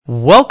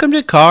Welcome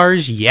to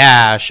Cars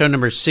Yeah, show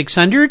number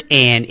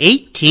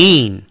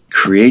 618.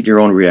 Create your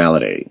own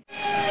reality.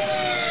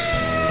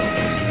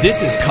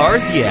 This is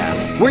Cars Yeah,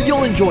 where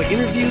you'll enjoy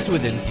interviews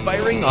with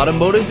inspiring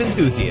automotive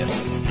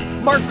enthusiasts.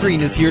 Mark Green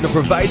is here to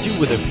provide you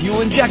with a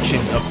fuel injection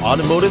of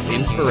automotive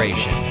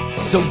inspiration.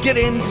 So get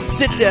in,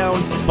 sit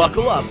down,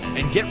 buckle up,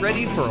 and get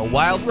ready for a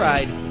wild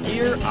ride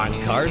here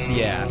on Cars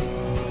Yeah.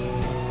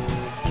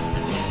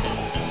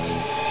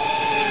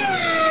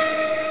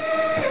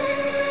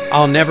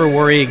 I'll never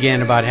worry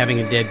again about having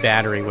a dead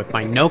battery with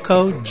my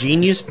NOCO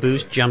Genius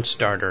Boost Jump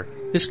Starter.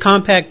 This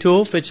compact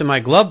tool fits in my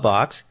glove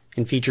box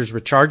and features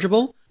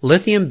rechargeable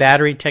lithium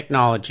battery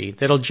technology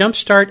that'll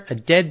jumpstart a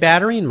dead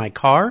battery in my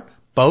car,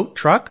 boat,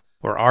 truck,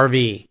 or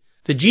RV.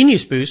 The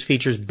Genius Boost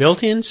features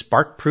built-in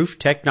spark-proof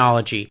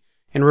technology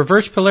and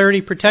reverse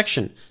polarity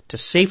protection to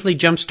safely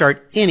jumpstart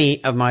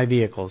any of my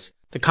vehicles.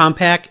 The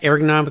compact,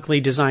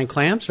 ergonomically designed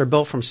clamps are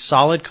built from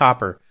solid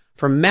copper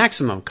for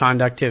maximum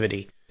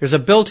conductivity. There's a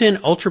built-in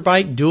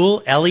ultra-bright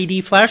dual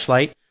LED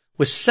flashlight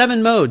with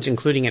 7 modes,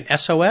 including an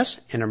SOS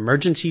and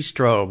emergency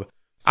strobe.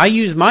 I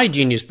use my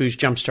Genius Boost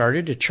Jump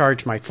Starter to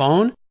charge my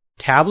phone,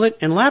 tablet,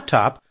 and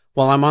laptop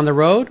while I'm on the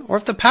road or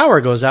if the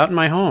power goes out in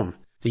my home.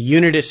 The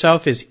unit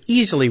itself is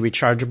easily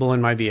rechargeable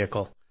in my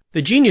vehicle.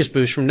 The Genius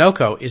Boost from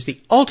NOCO is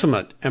the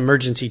ultimate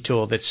emergency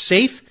tool that's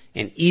safe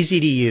and easy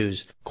to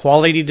use.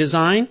 Quality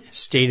design,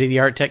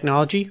 state-of-the-art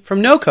technology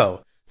from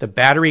NOCO, the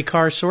battery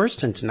car source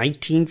since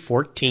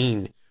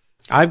 1914.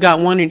 I've got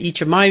one in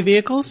each of my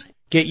vehicles.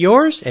 Get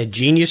yours at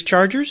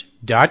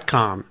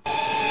geniuschargers.com.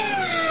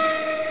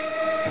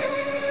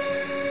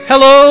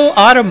 Hello,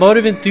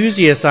 automotive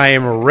enthusiasts. I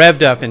am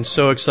revved up and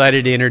so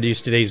excited to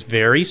introduce today's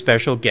very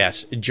special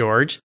guest,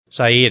 George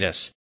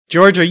Tsaidas.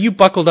 George, are you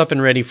buckled up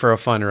and ready for a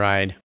fun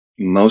ride?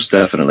 Most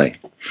definitely.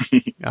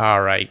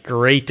 All right,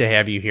 great to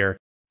have you here.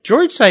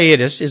 George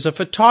Tsaidas is a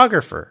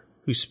photographer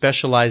who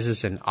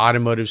specializes in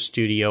automotive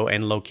studio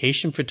and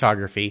location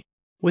photography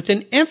with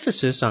an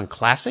emphasis on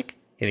classic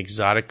and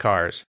exotic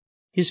cars.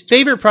 His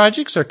favorite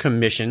projects are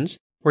commissions,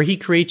 where he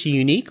creates a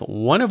unique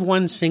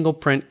one-of-one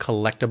single-print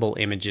collectible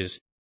images.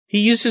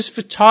 He uses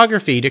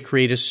photography to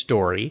create a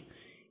story,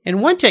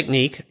 and one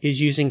technique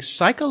is using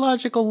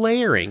psychological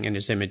layering in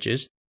his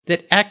images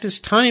that act as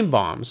time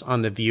bombs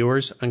on the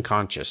viewer's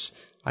unconscious.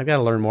 I've got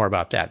to learn more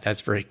about that. That's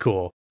very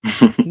cool.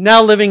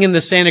 Now living in the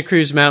Santa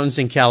Cruz Mountains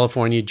in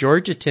California,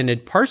 George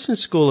attended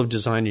Parsons School of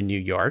Design in New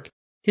York.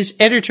 His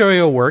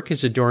editorial work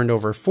has adorned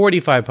over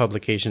 45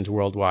 publications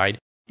worldwide,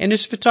 and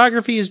his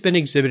photography has been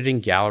exhibited in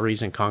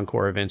galleries and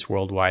concours events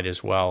worldwide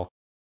as well.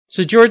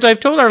 So, George, I've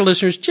told our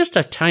listeners just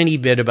a tiny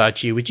bit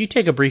about you. Would you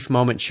take a brief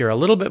moment and share a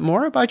little bit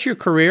more about your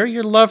career,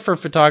 your love for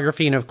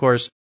photography, and, of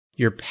course,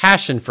 your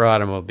passion for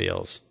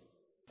automobiles?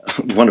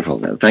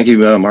 Wonderful. Thank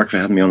you, Mark, for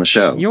having me on the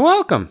show. You're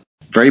welcome.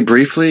 Very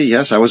briefly,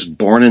 yes, I was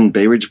born in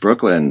Bay Ridge,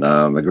 Brooklyn.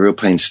 I grew up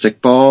playing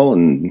stickball,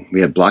 and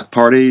we had block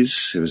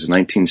parties. It was the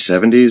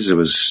 1970s. It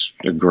was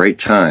a great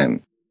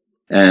time.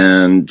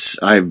 And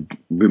I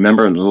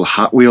remember the little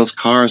Hot Wheels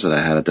cars that I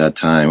had at that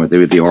time with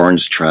the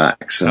orange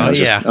tracks. I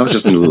was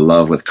just in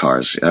love with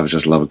cars. I was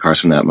just in love with cars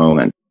from that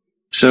moment.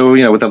 So,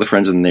 with other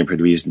friends in the neighborhood,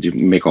 we used to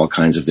make all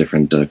kinds of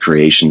different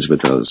creations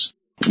with those.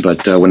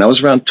 But when I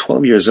was around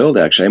 12 years old,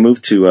 actually, I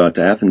moved to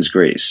Athens,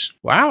 Greece.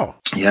 Wow.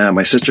 Yeah,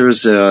 my sister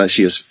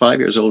she is 5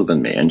 years older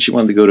than me, and she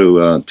wanted to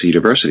go to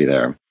university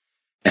there.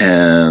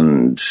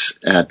 And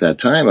at that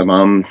time, my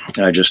mom,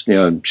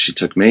 she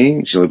took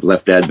me. She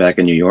left Dad back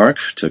in New York,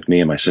 took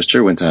me and my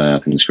sister, went to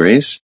Athens,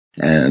 Greece.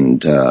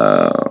 And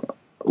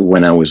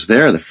when I was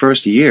there, the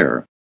first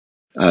year,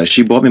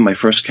 she bought me my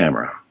first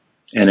camera.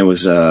 And it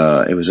was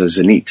a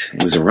Zenit.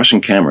 It was a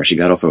Russian camera. She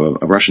got off a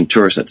Russian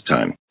tourist at the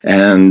time.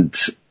 And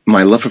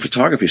my love for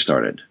photography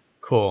started.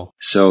 Cool.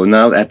 So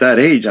now at that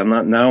age,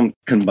 I'm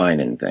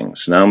combining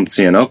things. Now I'm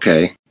saying,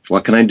 okay,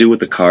 what can I do with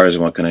the cars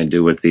and what can I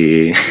do with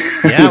the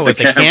with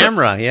the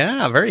camera?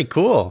 Yeah, very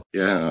cool.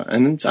 Yeah,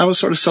 and I was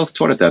sort of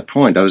self-taught at that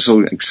point. I was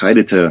so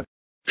excited to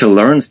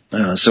learn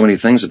so many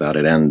things about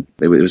it, and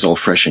it was all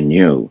fresh and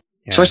new.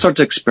 Yeah. So I started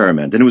to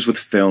experiment, and it was with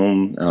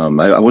film.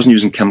 I wasn't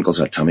using chemicals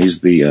at that time. I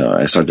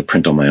started to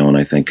print on my own,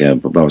 I think,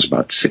 when I was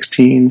about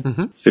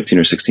 15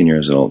 or 16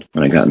 years old,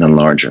 when I got none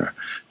larger.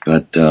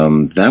 But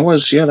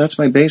that's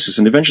my basis.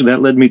 And eventually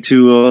that led me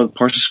to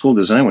Parsons School of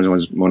Design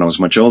when I was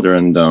much older,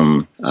 and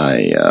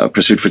I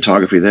pursued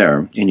photography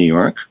there in New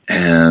York.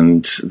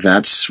 And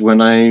that's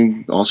when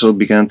I also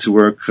began to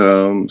work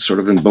sort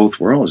of in both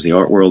worlds, the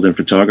art world in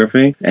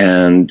photography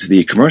and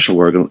the commercial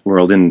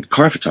world in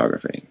car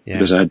photography. Yeah.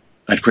 Because I'd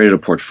created a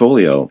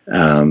portfolio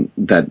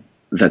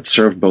that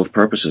served both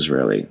purposes,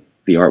 really.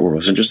 The art world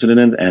was interested in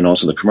it, and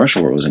also the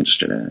commercial world was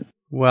interested in it.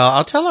 Well,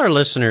 I'll tell our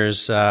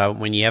listeners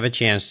when you have a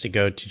chance to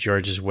go to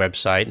George's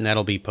website, and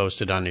that'll be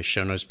posted on his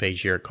show notes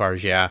page here at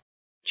Cars Yeah.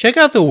 Check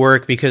out the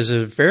work, because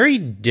a very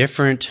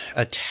different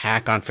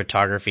attack on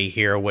photography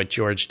here, what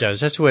George does.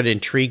 That's what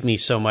intrigued me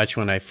so much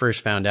when I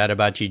first found out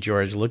about you,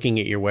 George, looking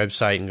at your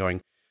website and going,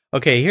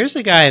 okay, here's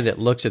a guy that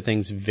looks at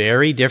things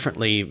very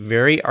differently,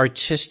 very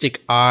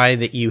artistic eye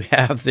that you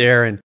have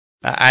there, and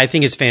I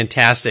think it's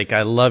fantastic.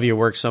 I love your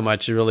work so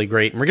much. It's really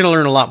great. And we're going to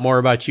learn a lot more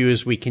about you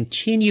as we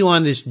continue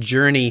on this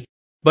journey.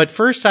 But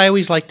first, I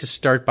always like to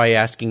start by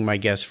asking my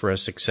guests for a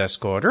success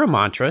quote or a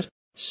mantra,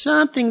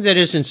 something that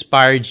has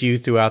inspired you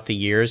throughout the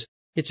years.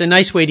 It's a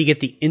nice way to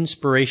get the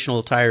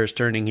inspirational tires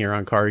turning here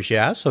on Cars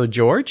Yeah. So,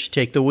 George,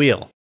 take the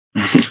wheel.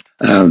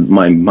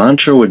 My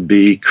mantra would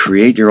be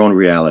create your own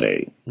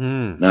reality.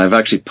 Now, I've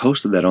actually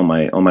posted that on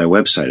my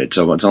website. It's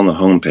on the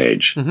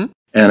homepage. Mm-hmm.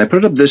 And I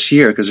put it up this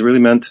year because it really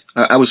meant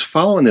I was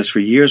following this for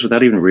years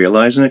without even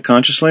realizing it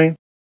consciously.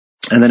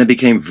 And then it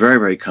became very,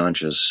 very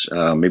conscious,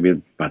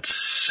 maybe about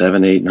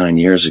 7, 8, 9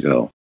 years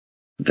ago,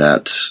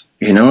 that,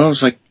 I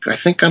was like, I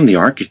think I'm the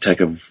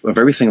architect of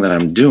everything that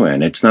I'm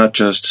doing. It's not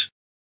just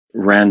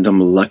random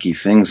lucky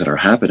things that are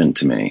happening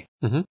to me.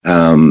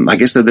 Mm-hmm. I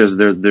guess that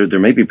there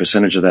may be a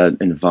percentage of that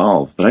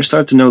involved, but I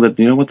started to know that,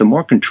 the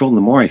more control, the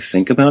more I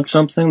think about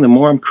something, the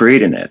more I'm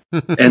creating it.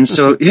 And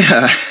so,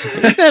 yeah.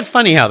 Isn't that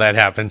funny how that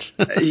happens?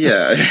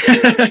 Yeah.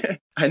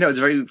 I know it's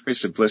a very, very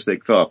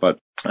simplistic thought, but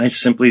I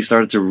simply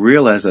started to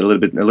realize that a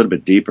little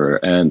bit deeper.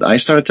 And I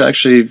started to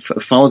actually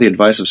follow the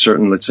advice of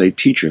certain, let's say,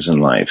 teachers in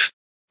life,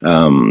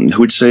 who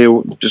would say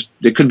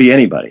it could be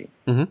anybody.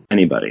 Mm-hmm.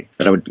 Anybody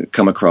that I would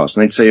come across,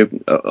 and they'd say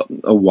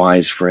a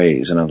wise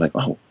phrase, and I'm like,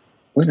 oh,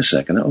 wait a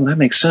second, oh, that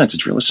makes sense.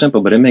 It's really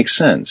simple, but it makes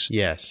sense.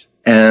 Yes.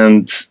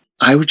 And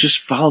I would just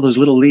follow those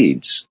little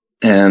leads,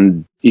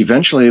 and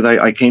eventually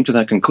I came to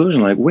that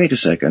conclusion, like, wait a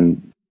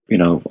second,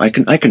 I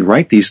can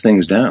write these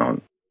things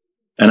down,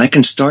 and I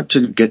can start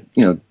to get,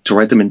 to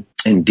write them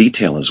in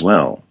detail as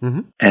well,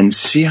 mm-hmm. and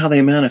see how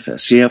they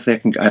manifest, see if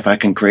I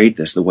can create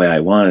this the way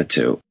I want it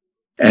to,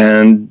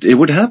 and it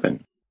would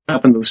happen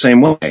the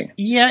same way.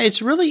 Yeah,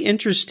 it's really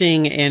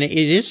interesting, and it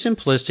is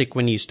simplistic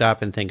when you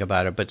stop and think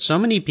about it, but so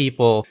many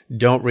people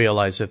don't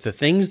realize that the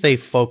things they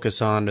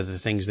focus on are the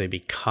things they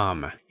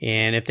become.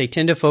 And if they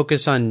tend to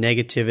focus on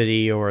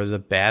negativity or the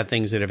bad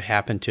things that have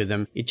happened to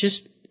them, it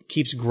just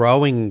keeps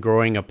growing and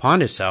growing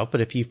upon itself.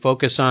 But if you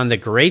focus on the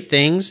great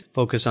things,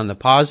 focus on the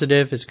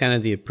positive, it's kind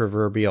of the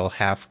proverbial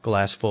half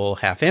glass full,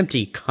 half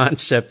empty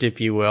concept, if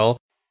you will.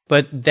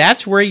 But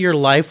that's where your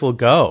life will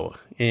go,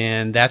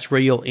 and that's where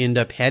you'll end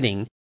up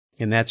heading.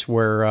 And that's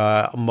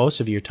where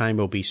most of your time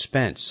will be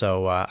spent.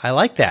 So I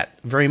like that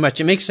very much.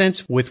 It makes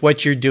sense with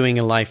what you're doing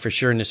in life for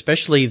sure, and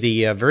especially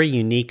the very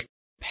unique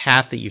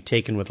path that you've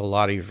taken with a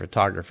lot of your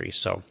photography.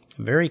 So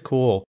very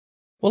cool.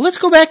 Well, let's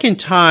go back in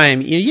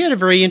time. You had a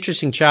very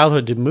interesting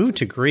childhood to move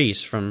to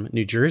Greece from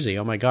New Jersey.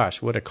 Oh my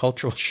gosh, what a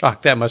cultural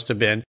shock that must have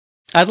been.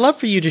 I'd love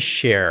for you to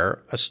share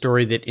a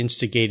story that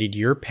instigated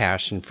your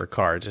passion for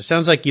cars. It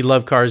sounds like you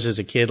loved cars as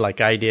a kid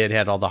like I did,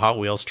 had all the Hot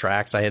Wheels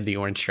tracks. I had the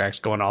orange tracks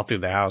going all through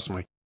the house.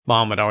 My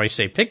Mom would always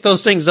say, pick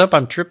those things up,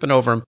 I'm tripping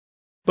over them.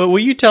 But will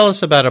you tell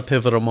us about a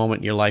pivotal moment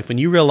in your life when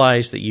you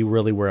realized that you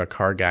really were a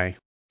car guy?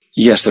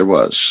 Yes, there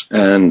was.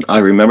 And I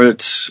remember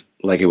it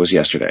like it was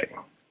yesterday.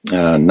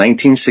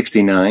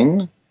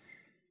 1969,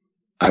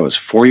 I was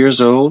 4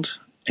 years old,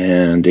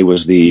 and it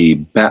was the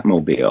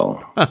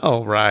Batmobile.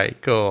 Oh, right.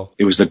 Cool.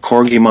 It was the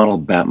Corgi model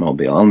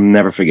Batmobile. I'll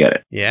never forget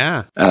it.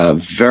 Yeah.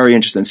 Very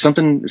interesting.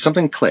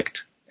 Something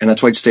clicked, and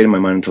that's why it stayed in my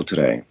mind until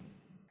today.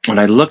 When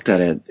I looked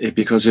at it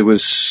because it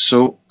was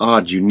so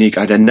odd, unique.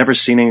 I had never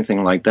seen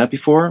anything like that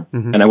before,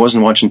 mm-hmm. and I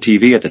wasn't watching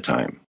TV at the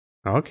time.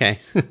 Okay.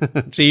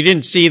 So you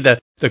didn't see the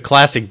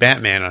classic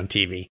Batman on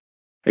TV?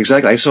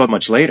 Exactly. I saw it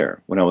much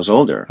later when I was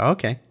older.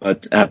 Okay.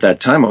 But at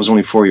that time, I was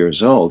only 4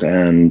 years old,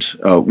 and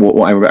I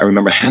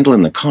remember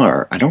handling the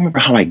car. I don't remember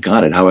how I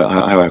got it, how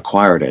I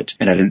acquired it,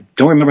 and I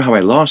don't remember how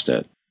I lost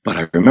it. But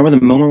I remember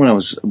the moment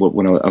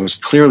when I was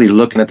clearly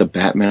looking at the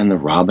Batman and the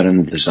Robin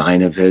and the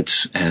design of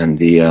it and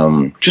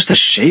the just the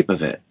shape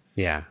of it.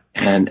 Yeah.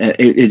 And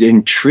it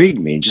intrigued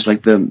me, just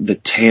like the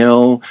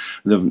tail,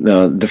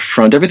 the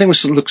front, everything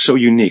looked so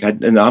unique.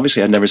 And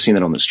obviously I'd never seen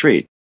it on the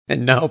street.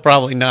 No,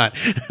 probably not.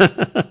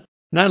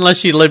 Not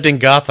unless you lived in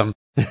Gotham.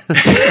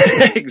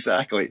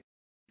 Exactly.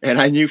 And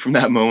I knew from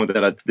that moment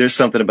that there's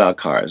something about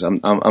cars.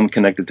 I'm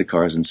connected to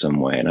cars in some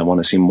way, and I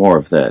want to see more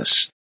of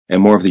this.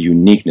 And more of the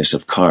uniqueness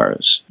of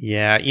cars.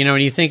 Yeah,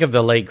 when you think of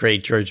the late,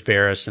 great George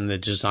Barris and the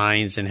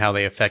designs and how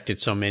they affected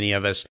so many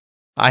of us,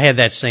 I had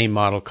that same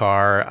model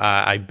car.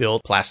 I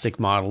built plastic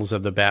models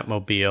of the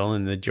Batmobile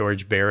and the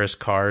George Barris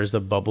cars,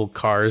 the bubble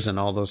cars and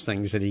all those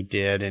things that he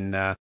did.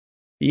 And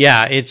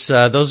yeah, it's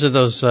those are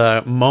those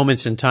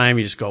moments in time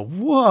you just go,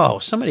 whoa,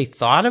 somebody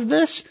thought of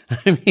this?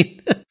 I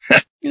mean,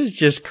 it was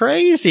just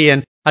crazy.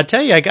 And I'll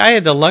tell you, I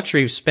had the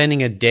luxury of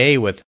spending a day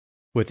with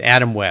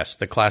Adam West,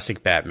 the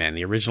classic Batman,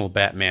 the original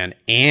Batman,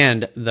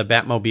 and the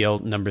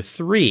Batmobile number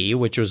 3,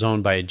 which was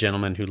owned by a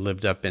gentleman who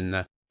lived up in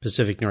the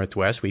Pacific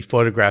Northwest. We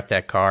photographed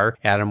that car.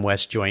 Adam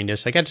West joined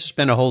us. I got to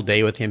spend a whole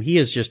day with him. He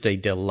is just a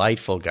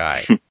delightful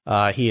guy.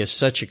 He is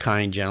such a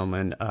kind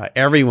gentleman.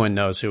 Everyone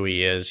knows who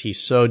he is.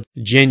 He's so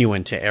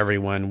genuine to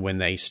everyone when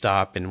they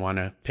stop and want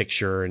a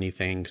picture or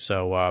anything.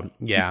 So,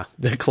 yeah,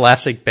 the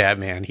classic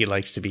Batman, he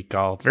likes to be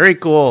called. Very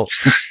cool.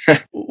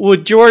 Well,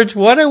 George,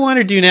 what I want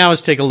to do now is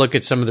take a look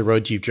at some of the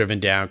roads you've driven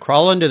down,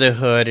 crawl under the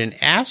hood, and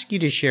ask you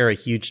to share a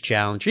huge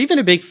challenge, or even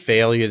a big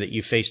failure that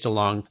you faced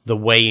along the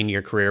way in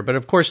your career. But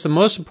of course, the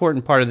most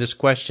important part of this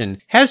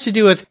question has to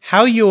do with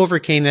how you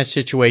overcame that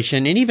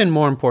situation, and even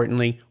more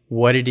importantly,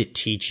 what did it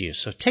teach you?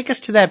 So take us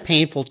to that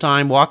painful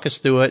time, walk us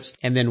through it,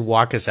 and then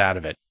walk us out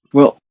of it.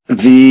 Well,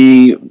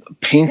 the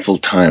painful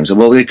times,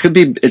 well,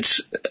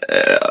 it's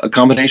a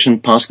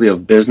combination possibly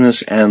of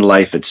business and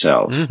life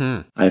itself.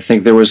 Mm-hmm. I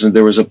think there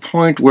was a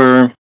point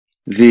where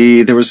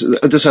there was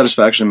a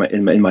dissatisfaction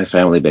in my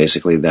family,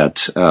 basically,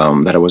 that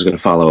I was going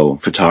to follow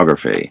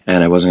photography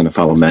and I wasn't going to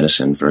follow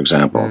medicine, for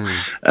example.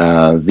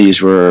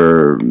 These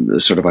were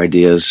sort of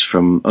ideas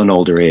from an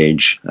older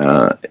age,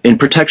 in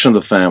protection of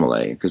the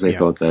family, because they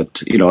thought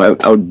that,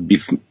 I would be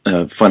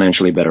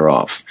financially better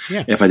off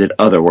if I did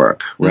other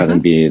work rather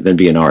than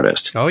be an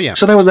artist. Oh, yeah.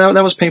 So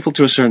that was painful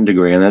to a certain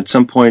degree. And at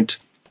some point,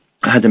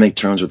 I had to make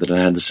terms with it. And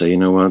I had to say, you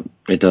know what,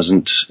 it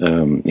doesn't,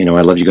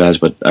 I love you guys,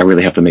 but I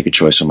really have to make a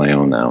choice on my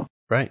own now.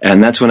 Right.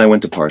 And that's when I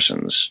went to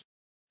Parsons.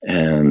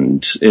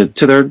 And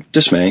to their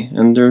dismay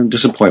and their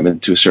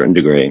disappointment to a certain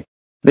degree,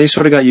 they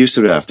sort of got used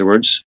to it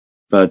afterwards.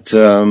 But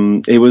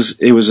it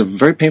was a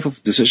very painful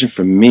decision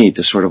for me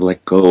to sort of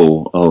let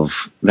go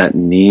of that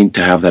need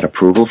to have that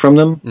approval from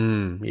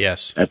them.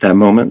 Yes. At that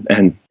moment.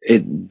 And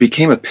it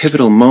became a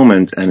pivotal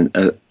moment and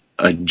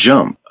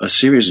a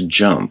serious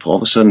jump. All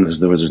of a sudden,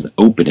 there was an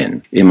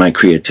opening in my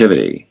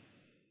creativity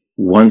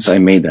once I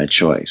made that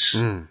choice.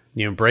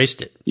 You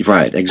embraced it.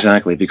 Right,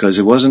 exactly. Because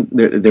it wasn't,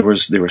 there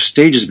were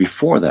stages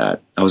before that.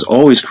 I was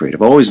always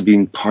creative, always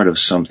being part of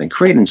something,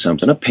 creating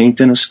something, a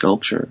painting, a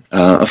sculpture,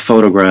 a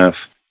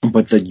photograph.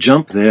 But the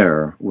jump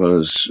there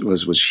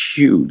was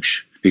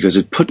huge because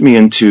it put me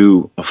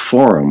into a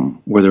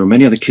forum where there were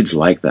many other kids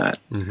like that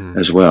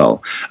as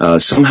well.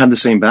 Some had the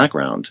same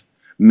background.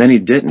 Many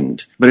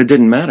didn't, but it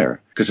didn't matter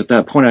because at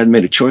that point I had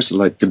made a choice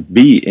to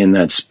be in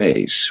that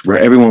space where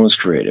everyone was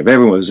creative. It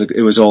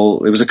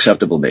was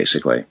acceptable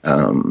basically.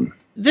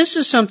 This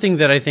is something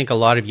that I think a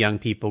lot of young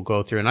people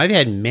go through, and I've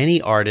had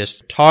many artists,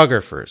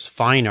 photographers,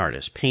 fine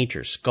artists,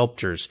 painters,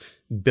 sculptors,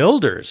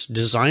 builders,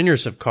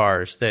 designers of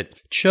cars that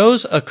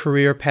chose a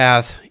career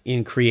path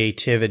in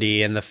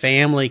creativity, and the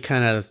family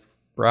kind of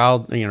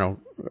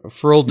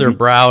furrowed their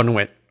brow and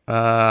went,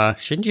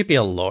 shouldn't you be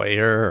a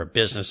lawyer or a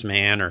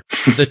businessman or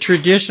the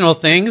traditional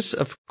things?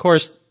 Of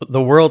course,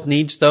 the world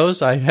needs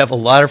those. I have a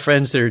lot of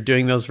friends that are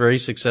doing those very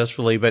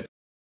successfully, but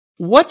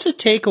what's a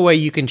takeaway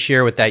you can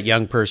share with that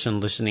young person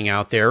listening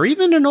out there, or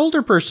even an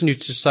older person who's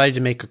decided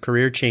to make a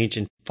career change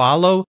and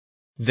follow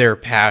their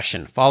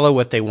passion, follow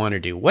what they want to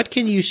do? What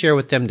can you share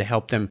with them to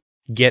help them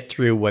get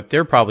through what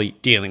they're probably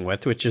dealing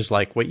with, which is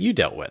like what you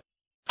dealt with?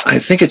 I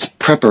think it's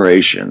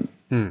preparation.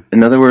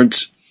 In other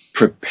words,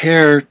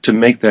 prepare to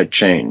make that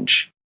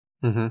change.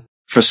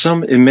 For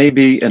some, it may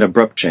be an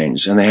abrupt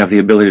change, and they have the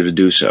ability to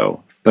do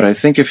so. But I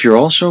think if you're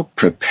also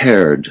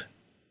prepared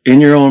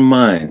in your own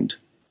mind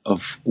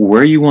of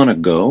where you want to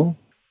go,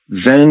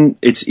 then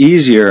it's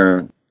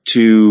easier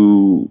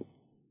to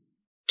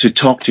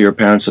talk to your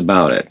parents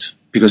about it,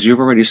 because you've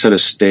already set a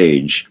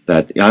stage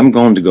that I'm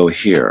going to go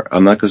here.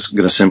 I'm not just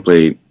going to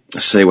simply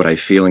say what I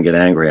feel and get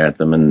angry at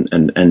them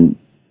and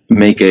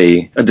make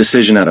a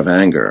decision out of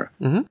anger.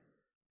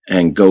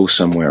 And go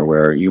somewhere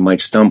where you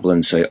might stumble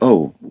and say,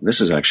 oh,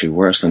 this is actually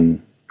worse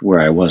than where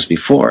I was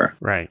before.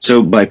 Right.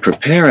 So by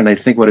preparing, I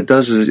think what it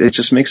does is it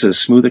just makes it a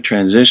smoother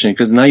transition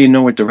because now you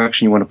know what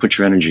direction you want to put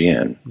your energy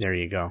in. There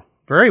you go.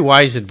 Very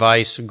wise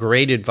advice,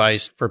 great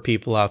advice for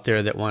people out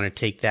there that want to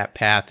take that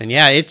path. And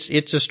yeah, it's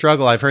a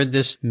struggle. I've heard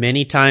this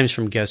many times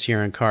from guests here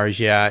on Cars.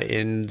 Yeah,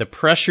 in the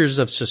pressures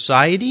of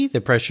society,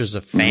 the pressures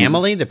of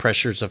family, the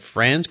pressures of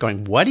friends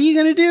going, what are you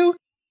going to do?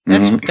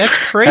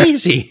 That's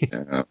crazy.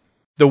 Yeah.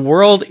 The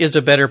world is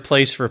a better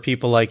place for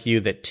people like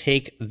you that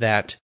take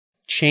that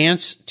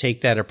chance,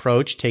 take that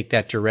approach, take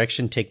that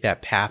direction, take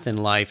that path in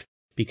life,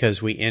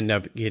 because we end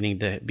up getting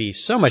to be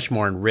so much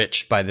more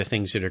enriched by the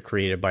things that are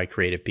created by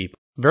creative people.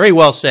 Very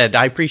well said.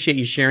 I appreciate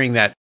you sharing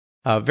that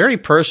very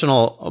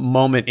personal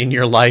moment in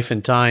your life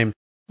and time.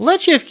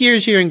 Let's shift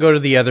gears here and go to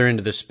the other end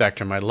of the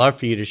spectrum. I'd love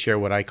for you to share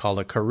what I call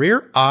a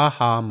career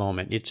aha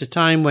moment. It's a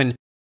time when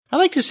I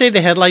like to say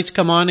the headlights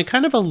come on and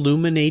kind of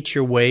illuminate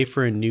your way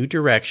for a new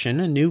direction,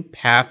 a new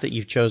path that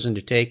you've chosen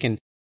to take. And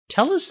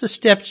tell us the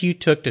steps you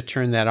took to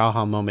turn that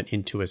aha moment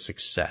into a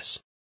success.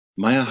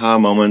 My aha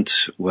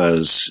moment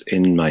was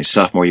in my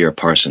sophomore year at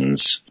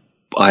Parsons.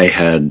 I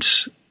had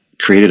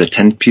created a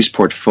 10-piece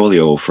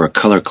portfolio for a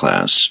color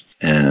class,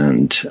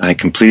 and I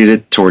completed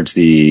it towards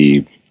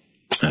the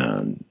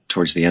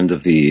end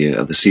of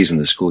the season,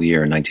 the school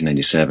year in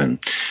 1997,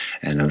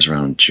 and it was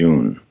around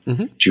June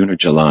or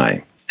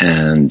July.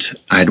 And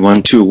I had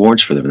won 2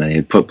 awards for them. They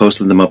had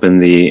posted them up in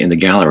the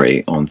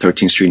gallery on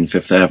 13th Street and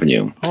 5th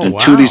Avenue. Oh, and wow.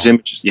 2 of these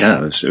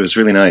images, it was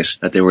really nice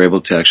that they were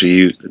able to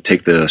actually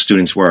take the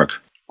students'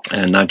 work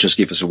and not just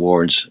give us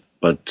awards,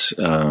 but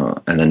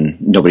and then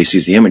nobody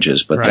sees the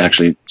images, but to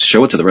actually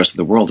show it to the rest of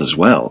the world as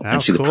well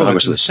and see the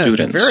progress of the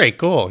students. Very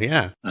cool,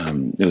 yeah.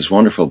 It was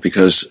wonderful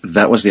because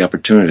that was the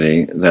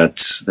opportunity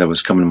that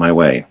was coming my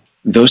way.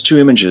 Those two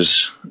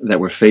images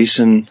that were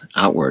facing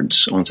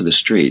outwards onto the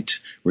street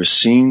were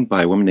seen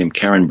by a woman named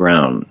Karen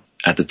Brown.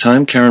 At the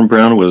time, Karen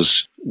Brown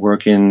was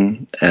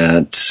working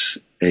at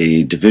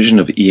a division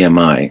of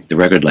EMI, the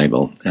record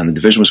label, and the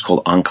division was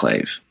called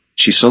Enclave.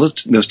 She saw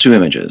those two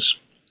images,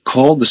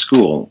 called the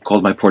school,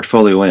 called my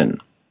portfolio in,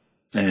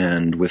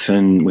 and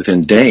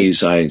within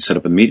days, I set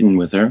up a meeting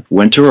with her,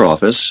 went to her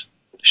office,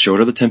 showed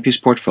her the 10-piece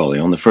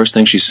portfolio, and the first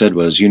thing she said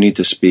was, "You need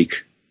to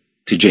speak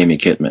to Jamie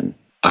Kitman."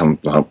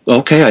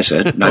 Okay, I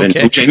said. I didn't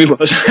know who Jamie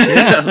was.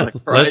 I was like,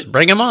 right, let's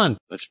bring him on.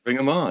 Let's bring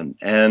him on.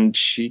 And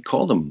she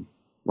called him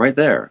right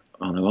there.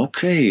 I'm like,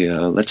 okay,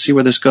 let's see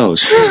where this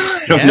goes.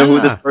 I don't know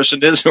who this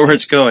person is or where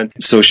it's going.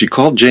 So she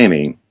called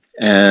Jamie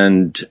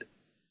and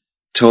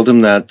told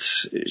him that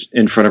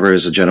in front of her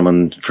is a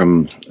gentleman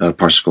from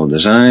Parsifal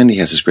Design. He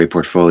has this great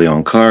portfolio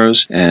on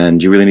cars,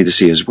 and you really need to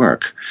see his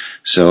work.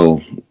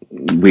 So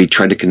we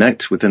tried to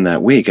connect within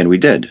that week, and we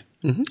did.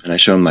 Mm-hmm. And I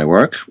showed him my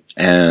work,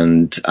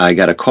 and I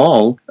got a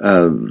call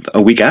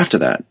a week after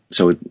that.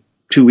 So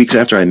 2 weeks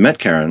after I met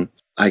Karen,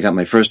 I got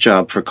my first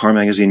job for Car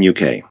Magazine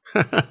UK.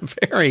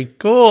 Very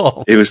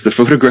cool. It was the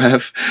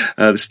photograph,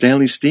 the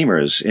Stanley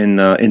Steamers in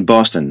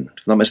Boston.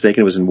 If I'm not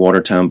mistaken, it was in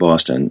Watertown,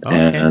 Boston,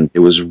 and it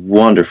was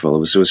wonderful.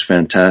 It was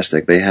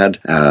fantastic. They had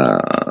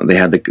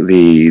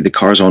the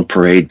cars on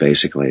parade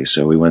basically.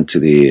 So we went to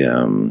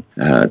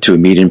to a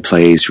meeting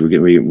place.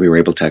 We were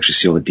able to actually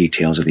see all the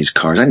details of these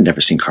cars. I'd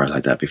never seen cars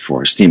like that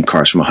before. Steam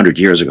cars from 100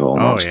 years ago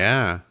almost. Oh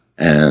yeah.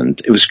 And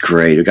it was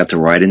great. We got to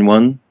ride in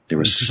one. They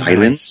were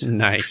silent.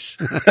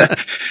 Nice.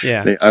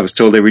 Yeah. I was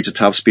told they reached a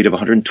top speed of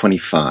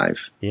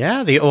 125.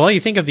 Yeah. You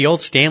think of the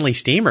old Stanley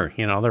Steamer,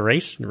 the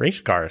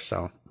race car.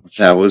 So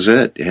that was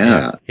it.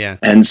 Yeah. Yeah.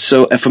 And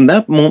so from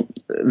that moment,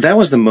 that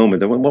was the moment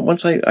that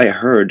once I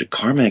heard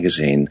Car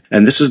Magazine,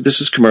 and this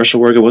is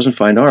commercial work. It wasn't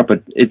fine art,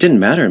 but it didn't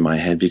matter in my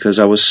head because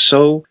I was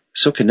so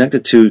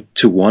connected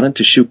to wanting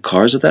to shoot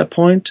cars at that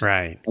point.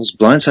 Right. I was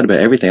blindsided by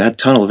everything. I had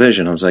tunnel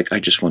vision. I was like, I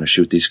just want to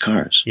shoot these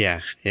cars.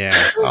 Yeah. Yeah.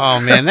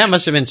 Oh man, that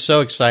must have been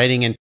so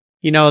exciting. And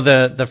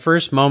the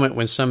first moment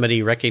when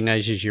somebody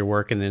recognizes your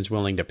work and then is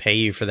willing to pay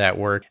you for that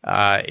work,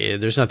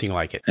 there's nothing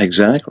like it.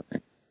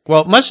 Exactly.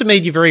 Well, it must have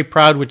made you very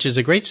proud, which is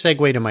a great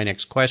segue to my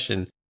next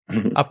question.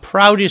 Mm-hmm. A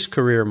proudest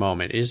career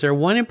moment. Is there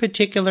one in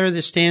particular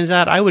that stands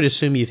out? I would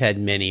assume you've had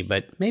many,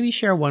 but maybe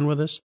share one with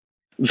us.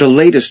 The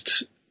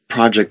latest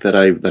project that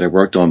I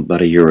worked on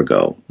about a year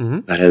ago,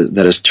 mm-hmm.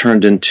 that has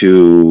turned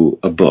into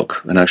a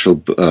book, an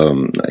actual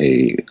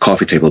a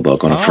coffee table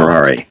book on a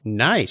Ferrari.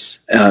 Nice.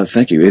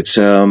 Thank you. It's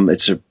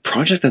a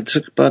project that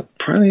took about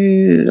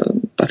probably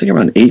I think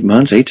around 8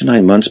 to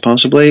 9 months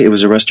possibly. It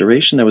was a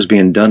restoration that was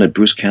being done at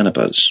Bruce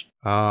Canepa's.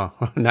 Oh,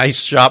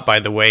 nice shop by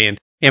the way.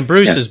 And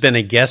Bruce has been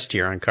a guest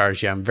here on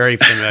Cars Yeah. I'm very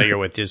familiar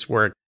with his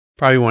work.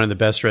 Probably one of the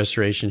best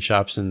restoration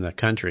shops in the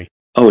country.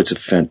 Oh, it's a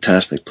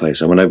fantastic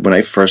place. When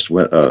I first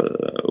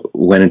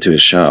went into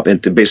his shop,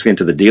 basically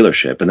into the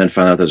dealership, and then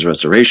found out there was a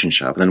restoration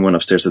shop, and then went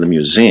upstairs to the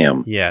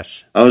museum.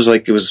 Yes. I was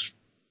like, it was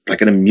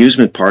like an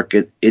amusement park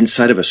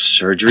inside of a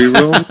surgery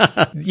room.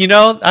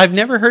 I've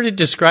never heard it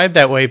described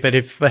that way, but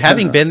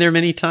having been there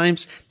many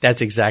times,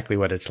 that's exactly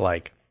what it's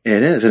like.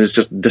 It is, and it's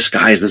just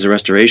disguised as a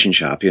restoration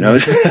shop,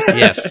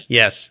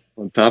 Yes.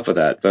 On top of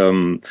that,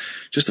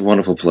 just a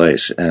wonderful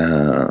place.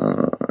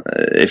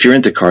 If you're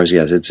into cars,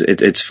 yes,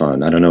 it's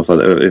fun. I don't know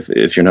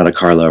if you're not a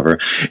car lover,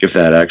 if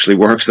that actually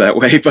works that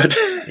way, but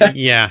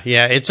yeah.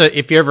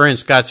 If you're ever in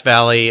Scotts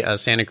Valley,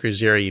 Santa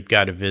Cruz area, you've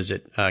got to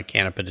visit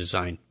Canepa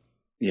Design.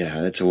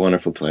 Yeah, it's a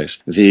wonderful place.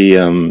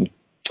 The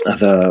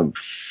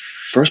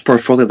first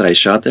portfolio that I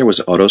shot there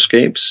was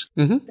Autoscapes,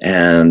 mm-hmm.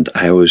 and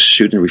I was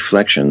shooting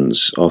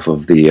reflections off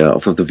of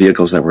the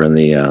vehicles that were in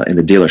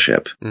the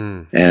dealership,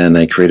 and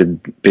I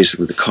created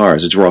basically the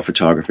cars. It's raw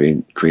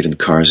photography, creating the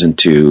cars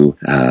into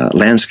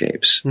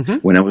landscapes. Mm-hmm.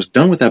 When I was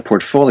done with that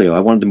portfolio,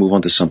 I wanted to move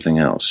on to something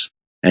else.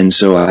 And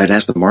so I'd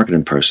asked the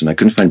marketing person. I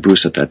couldn't find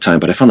Bruce at that time,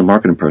 but I found the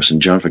marketing person,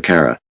 John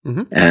Ficara.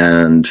 Mm-hmm.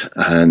 And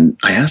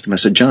I asked him, I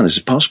said, John, is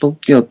it possible,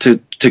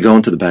 to go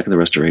into the back of the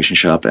restoration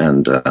shop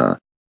and,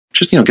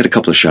 just, get a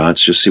couple of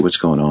shots, just see what's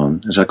going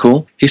on. Is that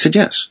cool? He said,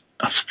 yes.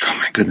 Oh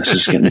my goodness,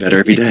 this is getting better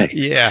every day.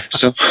 Yeah.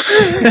 So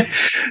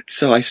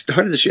I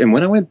started to shoot. And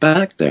when I went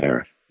back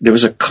there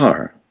was a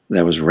car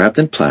that was wrapped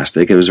in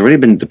plastic.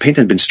 The paint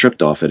had been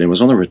stripped off it. And it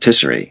was on the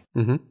rotisserie.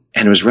 Mm-hmm.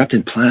 And it was wrapped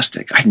in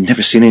plastic. I'd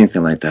never seen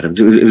anything like that. It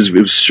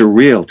was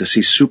surreal to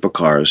see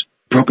supercars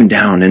broken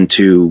down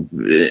into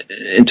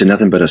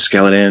nothing but a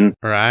skeleton.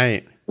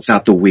 Right.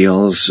 Without the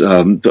wheels,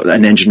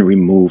 an engine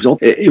removed.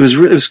 It was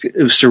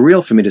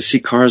surreal for me to see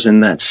cars in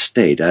that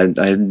state. I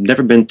had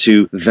never been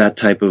to that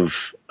type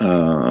of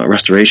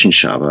restoration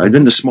shop. I'd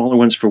been to smaller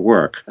ones for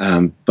work,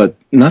 but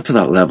not to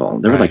that level.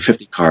 There were like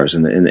 50 cars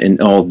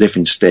in all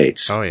different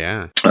states. Oh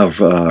yeah.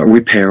 Of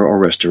repair or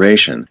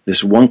restoration.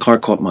 This one car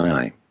caught my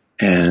eye,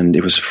 and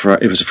it was a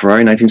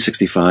Ferrari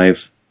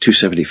 1965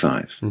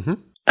 $275. Mm-hmm.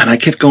 And I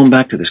kept going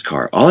back to this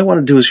car. All I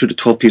wanted to do was shoot a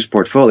 12-piece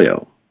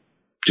portfolio.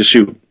 Just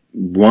shoot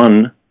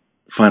one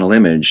final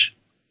image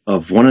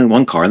of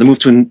one car, and then move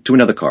to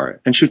another car,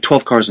 and shoot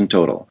 12 cars in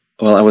total.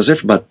 Well, I was there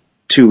for about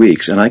 2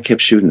 weeks, and I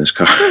kept shooting this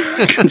car.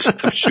 I couldn't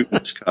stop shooting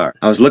this car.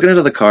 I was looking at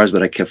other cars,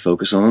 but I kept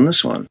focusing on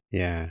this one.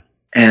 Yeah.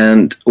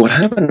 And what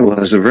happened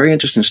was a very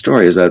interesting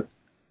story is that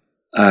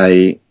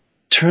I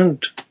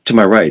turned to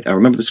my right. I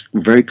remember this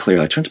very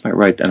clearly. I turned to my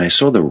right, and I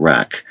saw the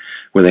rack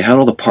where they had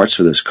all the parts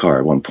for this car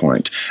at one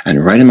point.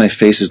 And right in my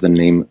face is the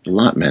name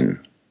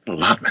Lotman.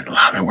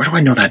 Lotman. Where do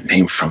I know that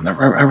name from?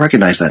 I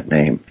recognize that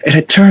name. And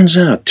it turns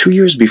out 2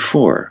 years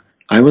before,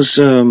 I was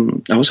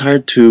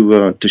hired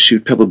to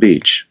shoot Pebble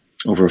Beach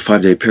over a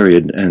 5-day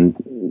period and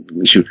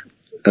shoot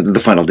the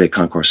final day,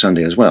 Concours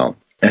Sunday as well.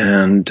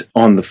 And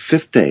on the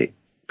 5th day,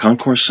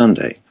 Concours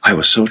Sunday, I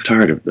was so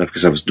tired of that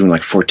because I was doing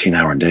like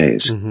 14-hour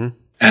days. Mm-hmm.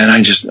 And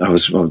I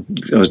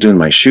was doing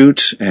my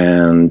shoot,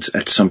 and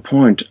at some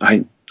point,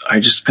 I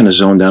just kind of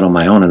zoned out on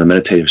my own in the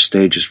meditative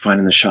state, just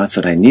finding the shots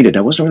that I needed.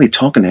 I wasn't really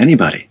talking to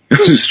anybody. It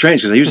was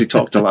strange because I usually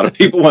talk to a lot of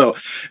people at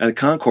the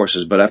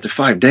concourses, but after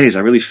 5 days,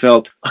 I really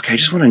felt, okay, I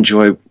just want to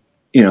enjoy,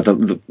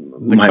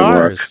 my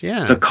cars, work,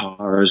 yeah. the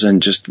cars,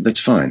 and just, that's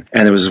fine.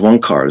 And there was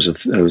one car, it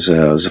was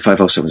a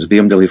 507, it was a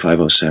BMW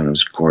 507, it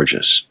was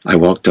gorgeous. I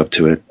walked up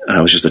to it, and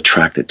I was just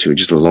attracted to it,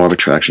 just the law of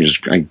attraction,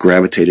 I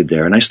gravitated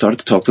there, and I started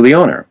to talk to the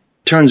owner.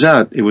 Turns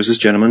out it was this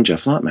gentleman,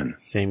 Jeff Lotman.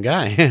 Same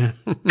guy. And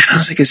I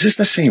was like, is this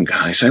the same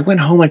guy? So I went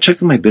home, I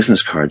checked my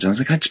business cards. I was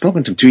like, I'd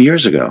spoken to him 2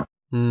 years ago.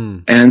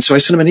 Mm. And so I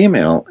sent him an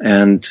email,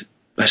 and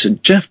I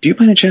said, Jeff, do you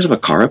by any chance have a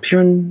car up here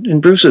in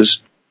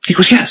Bruce's? He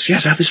goes, yes,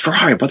 I have this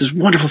Ferrari. I bought this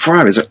wonderful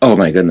Ferrari. I was like, oh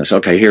my goodness.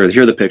 Okay, here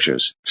are the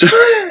pictures. So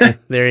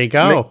there you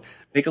go.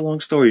 Make a long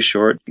story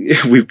short,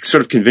 we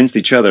sort of convinced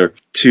each other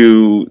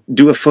to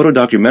do a photo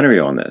documentary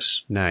on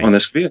this, on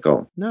this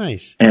vehicle.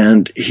 Nice.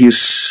 And he's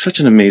such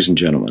an amazing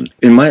gentleman.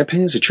 In my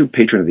opinion, he's a true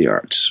patron of the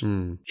arts.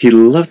 Mm. He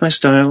loved my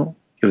style.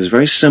 It was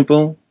very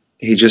simple.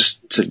 He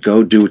just said,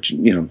 go do what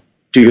do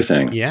your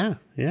thing. Yeah.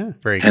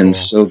 Very cool. And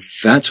so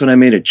that's when I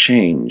made a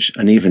change,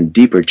 an even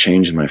deeper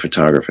change in my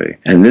photography.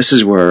 And this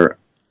is where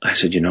I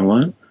said, you know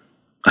what?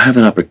 I have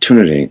an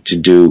opportunity to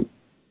do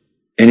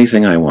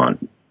anything I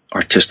want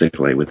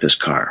artistically with this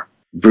car.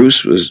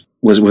 Bruce was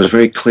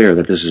very clear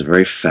that this is a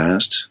very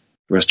fast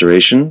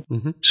restoration.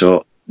 Mm-hmm.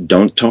 So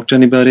don't talk to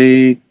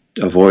anybody,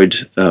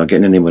 avoid getting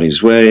in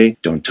anybody's way,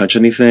 don't touch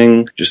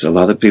anything, just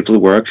allow the people to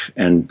work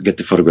and get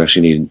the photographs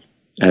you need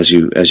as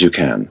you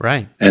can.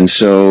 Right. And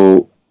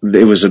so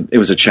it was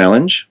a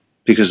challenge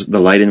because the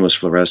lighting was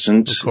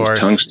fluorescent, it was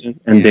tungsten,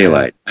 and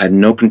daylight. I had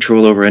no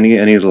control over any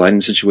of the lighting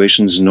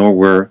situations, nor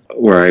were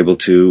I able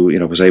to,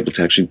 was able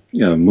to actually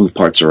move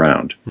parts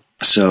around.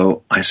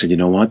 So I said, you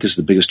know what? This is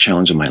the biggest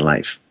challenge of my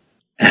life.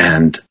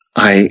 And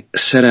I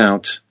set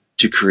out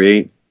to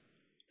create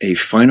a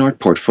fine art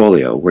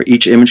portfolio where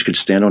each image could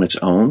stand on its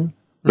own,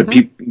 but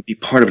be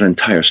part of an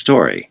entire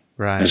story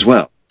as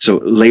well. So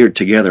layered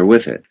together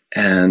with it.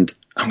 And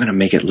I'm going to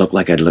make it look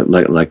like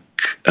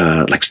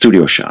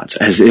studio shots,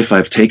 as if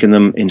I've taken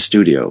them in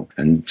studio.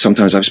 And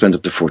sometimes I've spent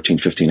up to 14,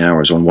 15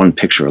 hours on one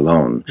picture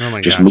alone. Oh my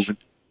gosh.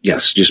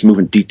 Just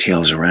moving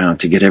details around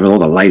to get all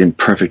the light in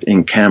perfect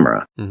in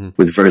camera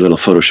with very little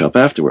Photoshop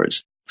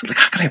afterwards. So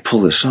how can I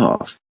pull this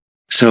off?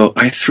 So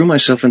I threw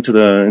myself into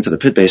the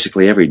pit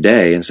basically every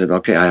day and said,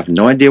 okay, I have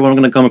no idea what I'm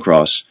going to come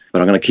across,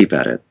 but I'm going to keep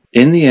at it.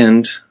 In the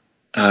end,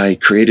 I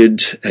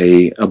created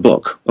a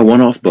book, a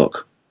one-off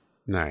book.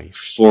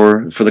 Nice.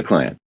 For the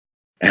client.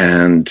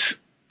 And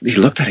he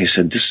looked at it, he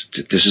said,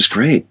 this is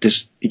great.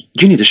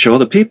 You need to show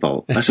other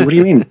people. I said, what do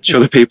you mean show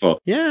other people?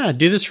 Yeah,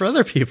 do this for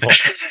other people.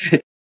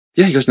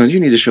 Yeah, he goes, no, you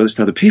need to show this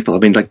to other people. I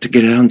mean, to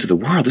get it out into the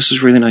world. This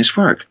is really nice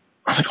work.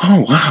 I was like,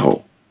 oh,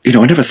 wow.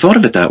 I never thought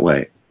of it that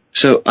way.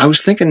 So I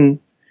was thinking,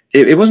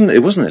 it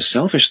wasn't a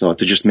selfish thought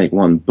to just make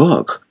one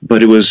book,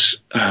 but it wasn't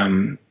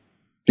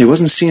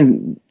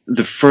seeing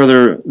the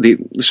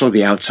sort of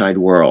the outside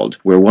world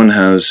where one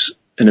has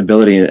an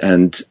ability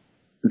and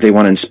they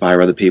want to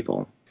inspire other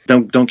people.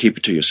 Don't keep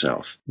it to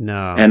yourself.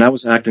 No. And I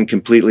was acting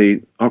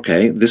completely,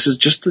 okay, this is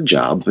just the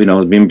job,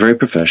 being very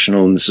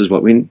professional, and this is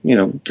what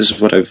this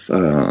is what I've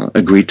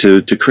agreed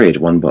to create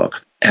one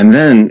book. And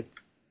then,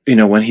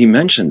 when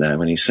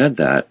he said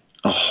that,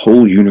 a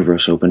whole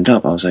universe opened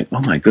up. I was like,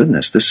 oh my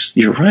goodness,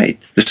 you're right.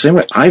 The same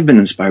way I've been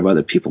inspired by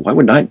other people, why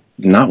would I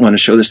not want to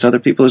show this to other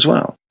people as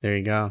well? There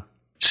you go.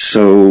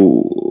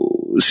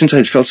 So, since I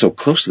had felt so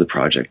close to the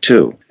project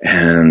too,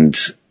 and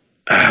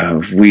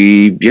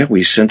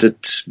we sent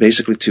it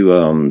basically to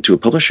a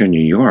publisher in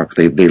New York.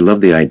 They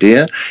loved the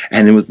idea,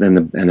 and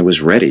it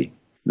was ready.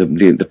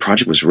 The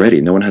project was ready.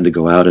 No one had to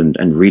go out and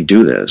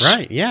redo this.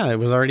 Right. Yeah, it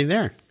was already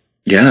there.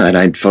 Yeah, and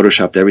I'd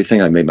photoshopped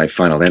everything. I made my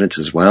final edits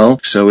as well.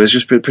 So it was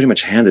just pretty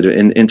much handed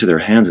into their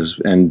hands,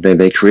 and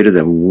they created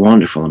a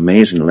wonderful,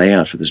 amazing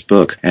layout for this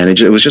book. And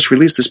it was just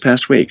released this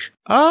past week.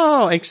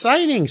 Oh,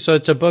 exciting. So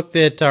it's a book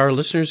that our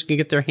listeners can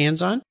get their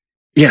hands on?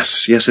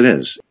 Yes, it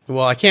is.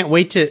 Well, I can't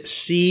wait to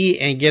see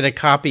and get a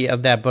copy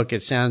of that book.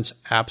 It sounds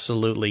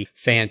absolutely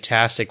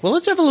fantastic. Well,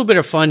 let's have a little bit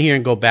of fun here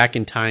and go back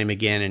in time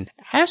again and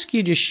ask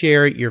you to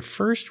share your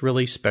first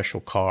really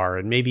special car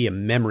and maybe a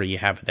memory you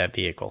have of that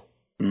vehicle.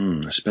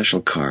 A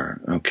special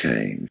car.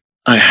 Okay.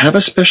 I have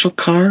a special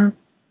car,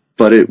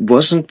 but it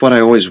wasn't what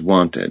I always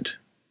wanted.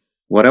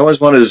 What I always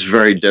wanted is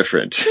very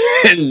different.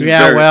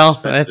 Yeah,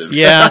 well,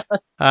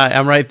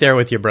 I'm right there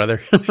with you,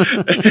 brother.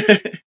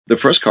 The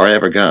first car I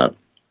ever got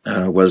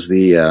was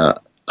the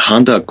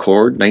Honda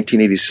Accord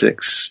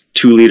 1986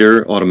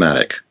 2-liter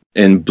automatic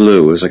in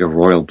blue. It was like a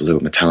royal blue,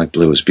 metallic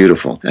blue. It was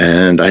beautiful.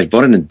 And I had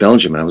bought it in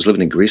Belgium, and I was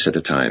living in Greece at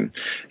the time.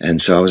 And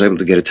so I was able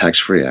to get it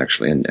tax-free,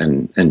 actually,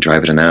 and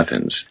drive it in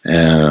Athens.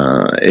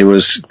 It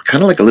was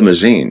kind of like a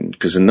limousine,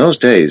 because in those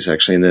days,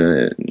 actually in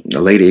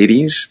the late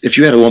 80s, if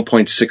you had a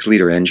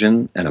 1.6-liter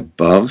engine and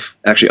above,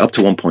 actually up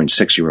to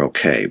 1.6, you were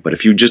okay. But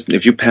if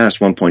you passed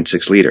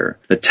 1.6 liter,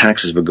 the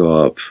taxes would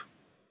go up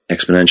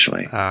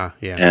exponentially.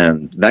 Yeah.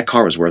 And that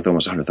car was worth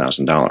almost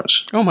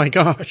 $100,000. Oh my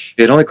gosh.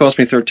 It only cost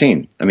me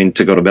 13. I mean,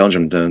 to go to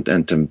Belgium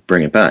and to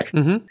bring it back.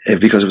 Mm-hmm.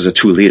 Because it was a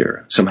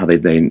 2-liter. Somehow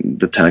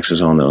the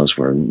taxes on those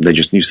they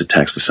just used to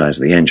tax the size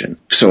of the engine.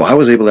 So I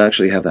was able to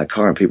actually have that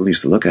car, and people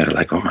used to look at it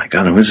like, oh my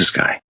God, who is this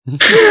guy?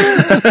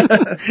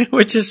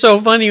 Which is so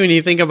funny when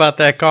you think about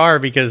that car,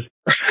 because,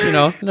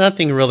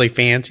 nothing really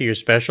fancy or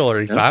special or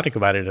exotic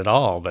about it at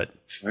all, but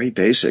very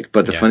basic.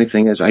 But the funny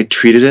thing is, I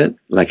treated it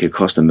like it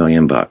cost $1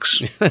 million.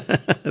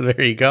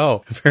 There you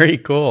go. Very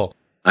cool.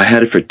 I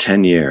had it for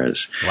 10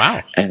 years.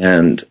 Wow.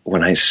 And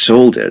when I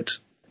sold it,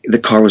 the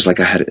car was like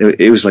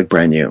it was like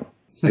brand new.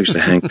 I used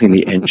to hang clean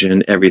the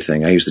engine,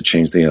 everything. I used to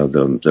change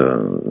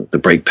the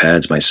brake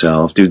pads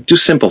myself, do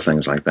simple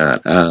things like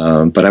that.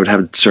 But I would have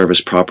it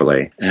serviced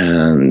properly,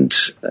 and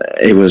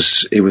it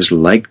was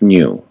like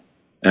new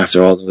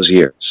after all those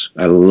years.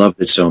 I loved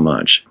it so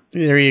much.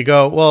 There you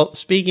go. Well,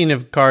 speaking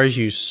of cars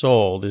you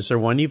sold, is there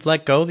one you've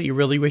let go that you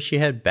really wish you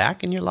had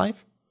back in your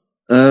life?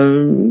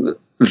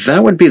 That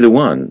would be the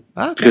one.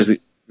 Okay. Because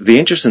the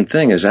interesting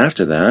thing is,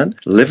 after that,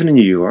 living in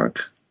New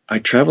York, I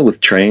traveled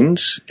with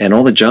trains, and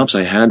all the jobs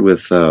I had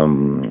with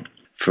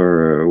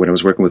for when I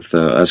was working with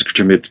as a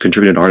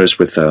contributing artist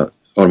with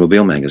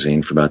Automobile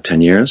Magazine for about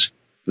 10 years.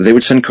 They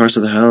would send cars to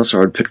the house,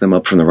 or I'd pick them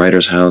up from the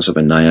writer's house up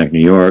in Nyack, New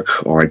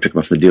York, or I'd pick them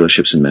up from the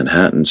dealerships in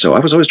Manhattan. So I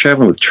was always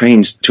traveling with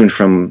trains to and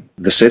from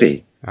the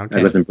city. Okay.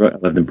 I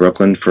lived in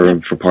Brooklyn for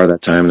part of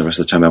that time. The rest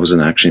of the time I was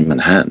actually in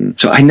Manhattan.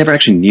 So I never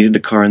actually needed a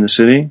car in the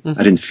city. Mm-hmm.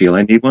 I didn't feel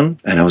I need one.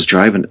 And I was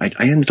driving. I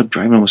ended up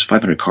driving almost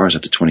 500 cars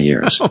after 20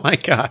 years. Oh my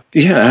God.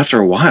 Yeah, after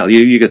a while,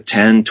 you get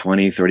 10,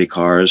 20, 30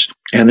 cars.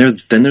 And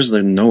there's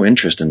no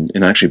interest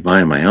in actually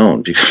buying my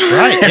own.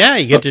 Right, yeah,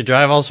 you get to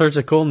drive all sorts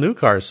of cool new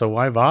cars, so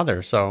why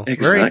bother? So,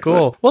 exactly. Very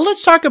cool. Well,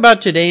 let's talk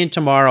about today and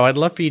tomorrow. I'd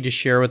love for you to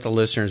share with the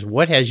listeners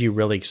what has you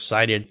really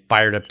excited,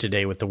 fired up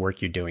today with the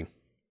work you're doing.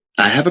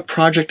 I have a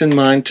project in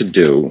mind to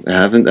do. I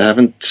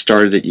haven't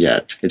started it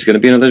yet. It's going to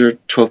be another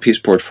 12-piece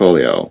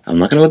portfolio. I'm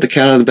not going to let the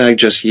cat out of the bag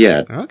just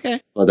yet.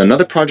 Okay. But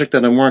another project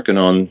that I'm working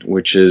on,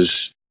 which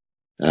is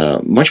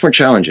much more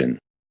challenging,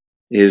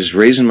 is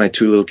raising my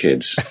 2 little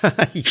kids.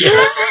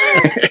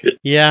 Yes.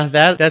 Yeah,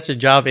 that's a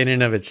job in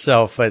and of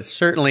itself, but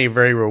certainly a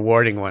very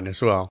rewarding one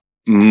as well.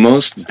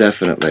 Most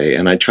definitely,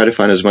 and I try to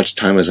find as much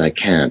time as I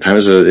can. Time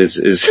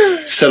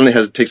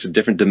takes a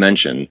different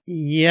dimension.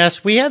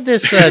 Yes, we had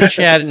this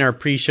chat in our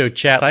pre-show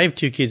chat. I have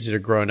 2 kids that are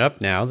grown up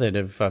now that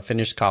have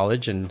finished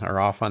college and are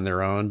off on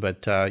their own,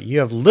 but you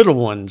have little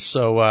ones,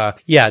 so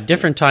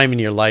different time in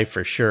your life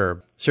for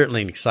sure.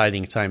 Certainly an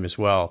exciting time as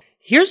well.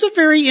 Here's a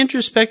very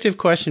introspective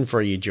question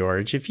for you,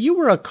 George. If you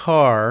were a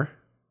car,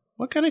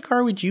 what kind of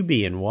car would you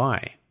be and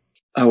why?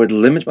 I would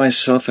limit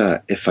myself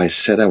if I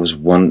said I was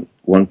one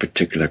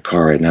particular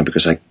car right now,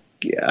 because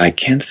I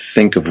can't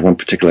think of one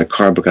particular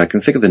car, but I can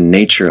think of the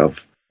nature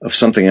of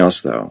something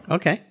else, though.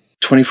 Okay.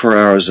 24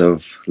 Hours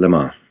of Le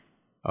Mans.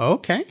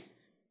 Okay.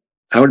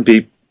 I would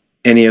be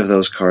any of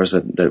those cars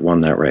that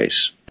won that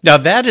race. Now,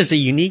 that is a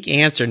unique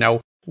answer.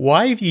 Now,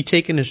 why have you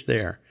taken us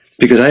there?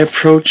 Because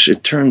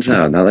it turns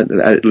out, now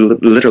that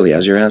literally,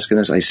 as you're asking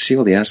this, I see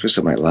all the aspects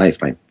of my life,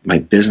 my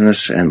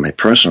business and my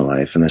personal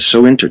life, and they're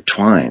so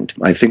intertwined.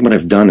 I think what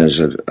I've done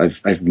is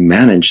I've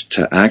managed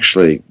to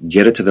actually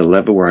get it to the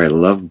level where I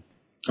love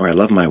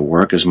my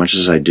work as much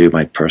as I do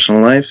my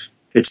personal life.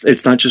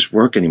 It's not just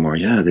work anymore.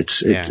 Yeah,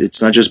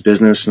 it's not just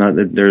business.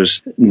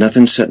 There's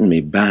nothing setting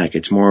me back.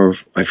 It's more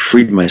of I've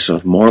freed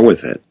myself more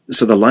with it.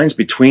 So the lines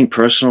between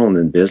personal and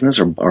then business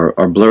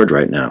are blurred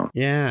right now.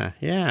 Yeah.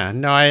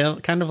 No, I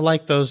kind of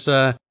like those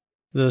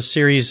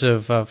series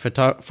of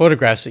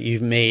photographs that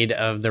you've made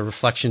of the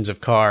reflections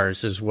of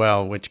cars as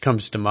well, which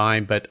comes to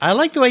mind. But I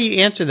like the way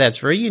you answer that. It's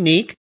very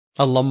unique.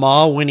 A Le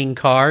Mans winning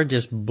car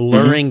just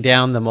blurring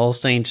down the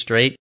Mulsanne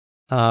Straight.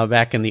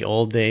 back in the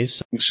old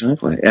days.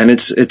 Exactly. And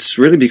it's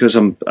really because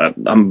I'm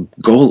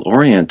goal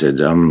oriented.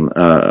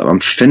 I'm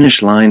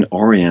finish line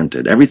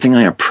oriented. Everything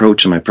I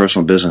approach in my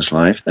personal business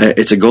life,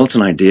 it's a goal, it's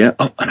an idea.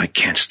 Oh, and I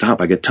can't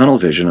stop. I get tunnel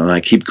vision and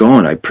I keep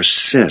going. I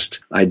persist.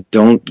 I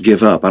don't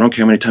give up. I don't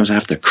care how many times I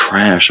have to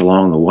crash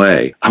along the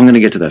way. I'm going to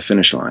get to that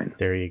finish line.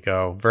 There you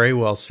go. Very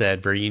well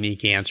said. Very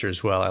unique answer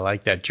as well. I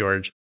like that,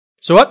 George.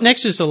 So up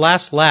next is the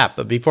last lap.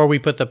 But before we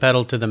put the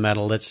pedal to the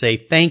metal, let's say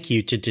thank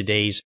you to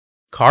today's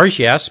Cars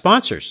Yeah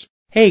sponsors.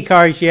 Hey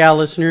Cars Yeah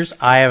listeners,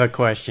 I have a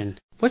question.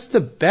 What's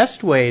the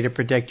best way to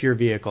protect your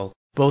vehicle,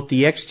 both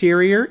the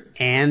exterior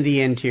and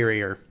the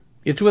interior?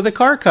 It's with a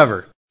car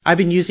cover. I've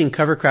been using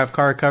Covercraft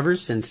car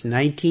covers since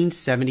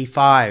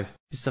 1975.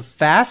 It's a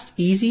fast,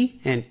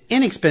 easy, and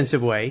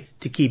inexpensive way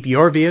to keep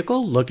your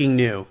vehicle looking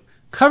new.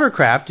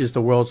 Covercraft is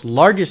the world's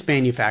largest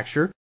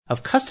manufacturer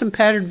of custom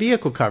patterned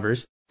vehicle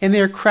covers, and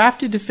they are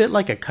crafted to fit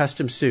like a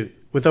custom suit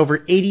with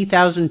over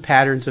 80,000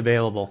 patterns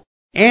available.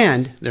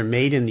 And they're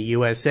made in the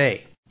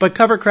USA. But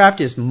Covercraft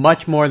is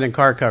much more than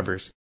car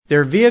covers.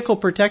 Their vehicle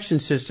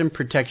protection system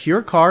protects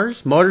your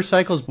cars,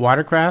 motorcycles,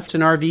 watercrafts,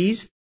 and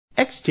RVs,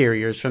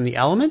 exteriors from the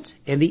elements,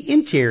 and the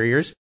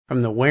interiors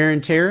from the wear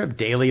and tear of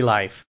daily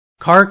life.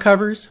 Car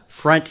covers,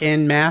 front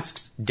end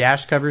masks,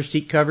 dash covers,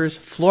 seat covers,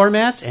 floor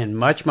mats, and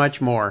much,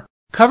 much more.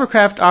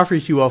 Covercraft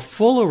offers you a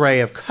full array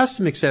of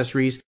custom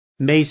accessories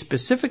made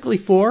specifically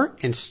for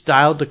and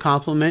styled to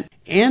complement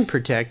and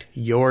protect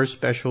your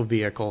special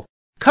vehicle.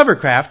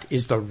 Covercraft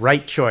is the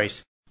right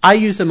choice. I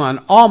use them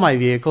on all my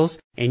vehicles,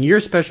 and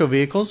your special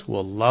vehicles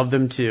will love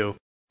them too.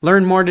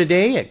 Learn more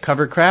today at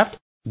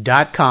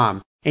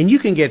covercraft.com, and you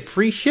can get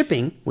free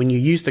shipping when you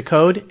use the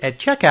code at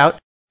checkout,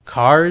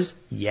 Cars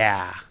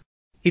Yeah.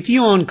 If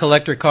you own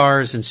collector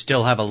cars and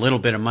still have a little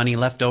bit of money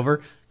left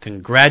over,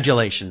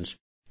 congratulations.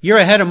 You're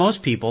ahead of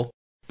most people,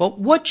 but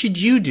what should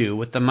you do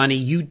with the money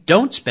you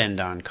don't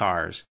spend on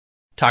cars?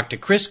 Talk to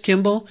Chris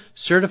Kimball,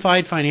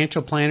 Certified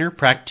Financial Planner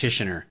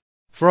Practitioner.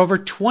 For over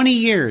 20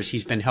 years,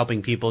 he's been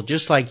helping people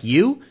just like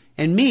you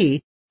and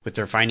me with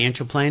their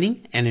financial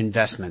planning and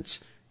investments.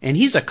 And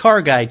he's a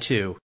car guy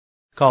too.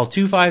 Call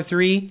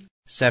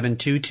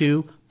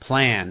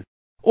 253-722-PLAN.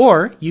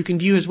 Or you can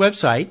view his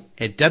website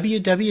at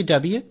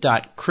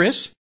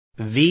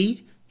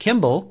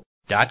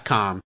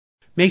www.chrisvkimball.com.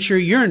 Make sure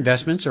your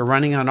investments are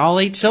running on all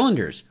 8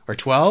 cylinders, or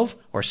 12,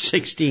 or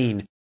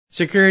 16.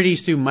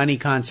 Securities through Money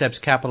Concepts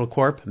Capital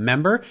Corp.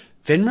 Member,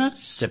 FINRA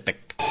SIPC.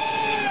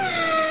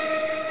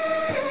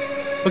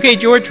 Okay,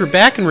 George, we're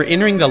back and we're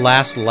entering the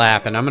last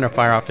lap, and I'm going to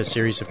fire off a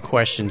series of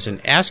questions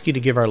and ask you to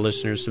give our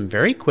listeners some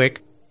very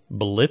quick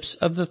blips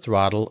of the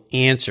throttle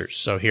answers.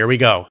 So here we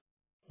go.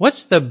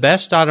 What's the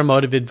best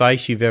automotive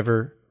advice you've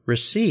ever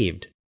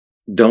received?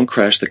 Don't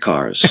crash the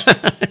cars.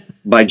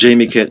 By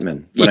Jamie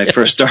Kitman. When I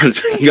first started,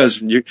 he goes,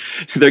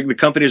 the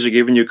companies are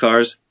giving you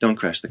cars, don't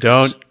crash the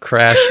cars. Don't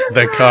crash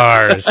the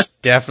cars.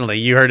 Definitely.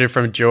 You heard it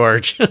from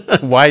George.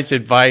 Wise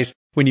advice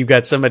when you've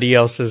got somebody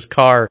else's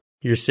car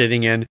you're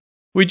sitting in.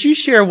 Would you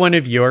share one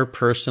of your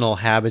personal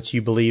habits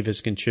you believe has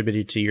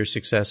contributed to your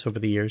success over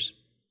the years?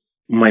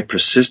 My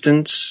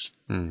persistence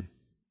and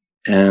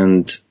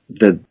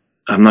the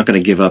I'm not going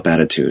to give up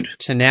attitude.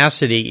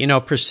 Tenacity.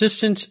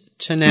 Persistence,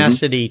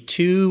 tenacity,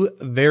 two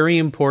very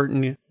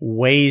important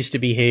ways to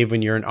behave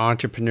when you're an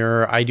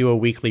entrepreneur. I do a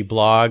weekly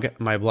blog.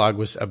 My blog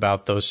was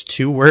about those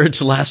 2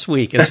 words last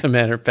week, as a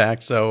matter of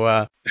fact.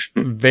 So,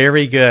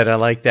 very good. I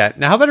like that.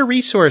 Now, how about a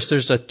resource?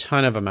 There's a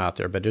ton of them out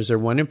there, but is there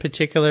one in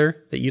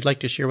particular that you'd like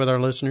to share with our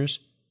listeners?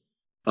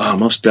 Oh,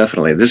 most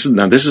definitely. This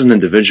is an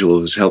individual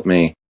who's helped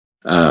me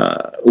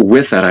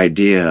with that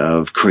idea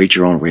of create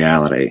your own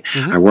reality.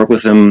 I worked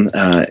with him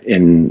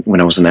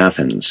when I was in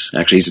Athens.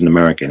 Actually, he's an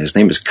American. His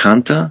name is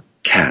Kanta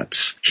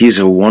Katz. He's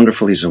a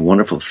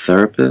wonderful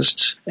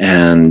therapist,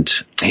 and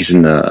he's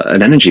an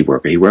energy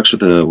worker. He works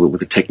with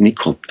a technique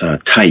called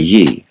Tai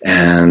Chi,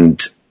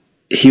 and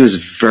he was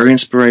very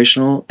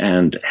inspirational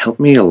and helped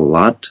me a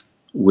lot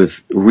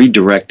with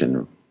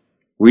redirecting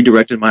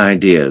my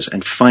ideas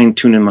and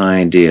fine-tuning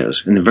my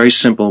ideas in very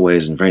simple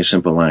ways, in very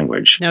simple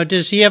language. Now,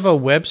 does he have a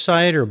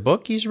website or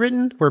book he's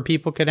written where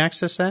people can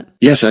access that?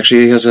 Yes,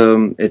 actually, he has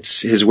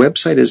his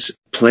website is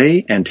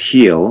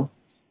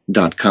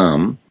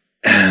playandheal.com,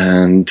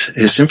 and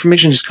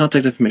his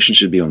contact information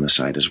should be on the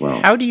site as well.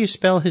 How do you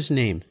spell his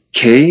name?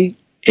 Kantazz.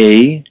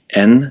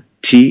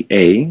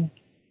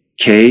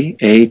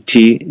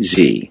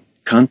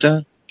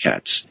 Kanta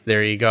Katz.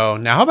 There you go.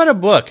 Now, how about a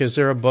book? Is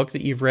there a book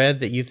that you've read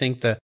that you think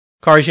the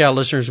Cars Yeah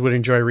listeners would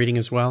enjoy reading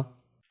as well?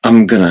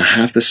 I'm going to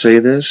have to say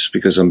this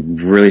because I'm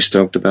really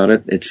stoked about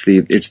it. It's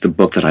the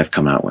book that I've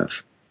come out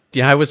with.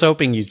 Yeah, I was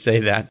hoping you'd say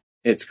that.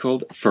 It's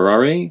called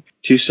Ferrari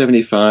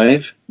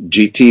 275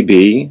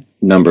 GTB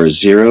number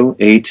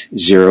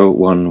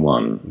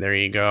 08011. There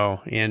you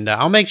go. And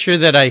I'll make sure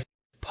that I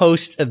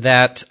post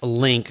that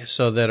link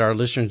so that our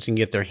listeners can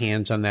get their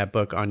hands on that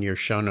book on your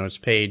show notes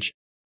page.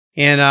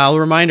 And I'll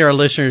remind our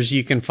listeners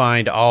you can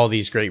find all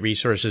these great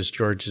resources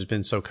George has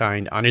been so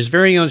kind on his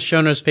very own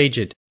show notes page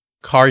at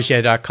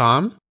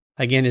carsyeah.com.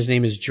 Again, his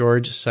name is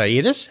George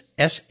Saitas.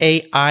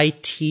 Saitas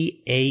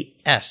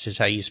is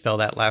how you spell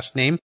that last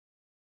name.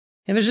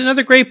 And there's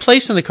another great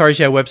place on the Cars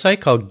Yeah website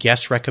called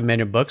Guest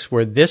Recommended Books,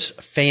 where this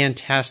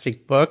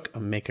fantastic book,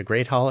 make a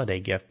great holiday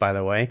gift, by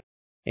the way,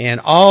 and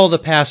all the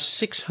past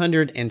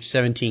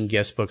 617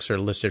 guest books are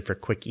listed for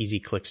quick, easy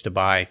clicks to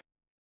buy.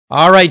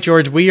 All right,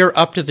 George, we are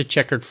up to the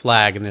checkered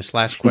flag, and this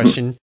last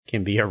question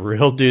can be a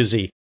real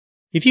doozy.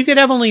 If you could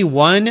have only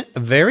one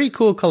very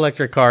cool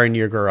collector car in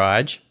your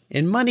garage,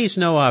 and money's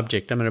no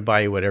object, I'm going to buy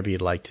you whatever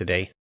you'd like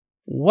today,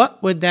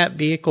 what would that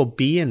vehicle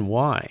be and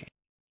why?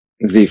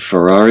 The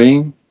Ferrari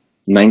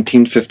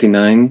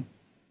 1959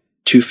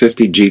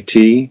 250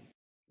 GT,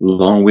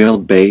 long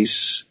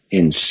wheelbase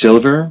in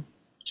silver.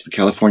 It's the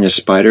California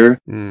Spider,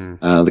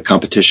 the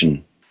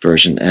competition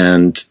version.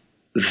 And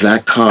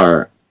that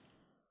car,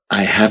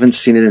 I haven't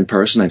seen it in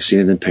person. I've seen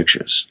it in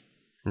pictures,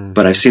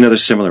 but I've seen other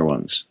similar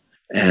ones.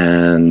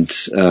 And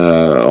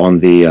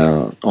on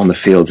the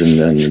fields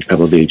in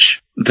Pebble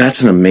Beach.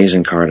 That's an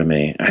amazing car to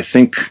me. I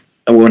think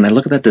when I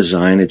look at that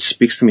design, it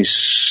speaks to me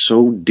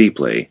so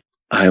deeply.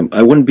 I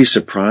wouldn't be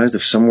surprised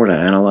if someone were to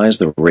analyze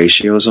the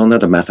ratios on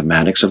that, the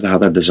mathematics of how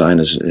that design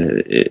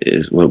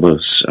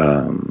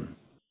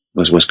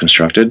was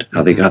constructed,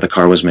 how the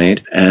car was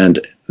made,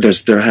 and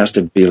there has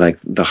to be like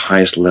the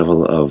highest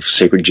level of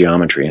sacred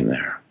geometry in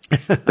there.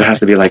 There has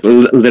to be like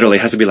literally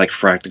has to be like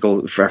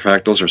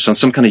fractals or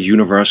some kind of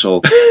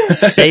universal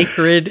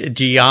sacred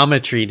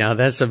geometry. Now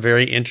that's a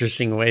very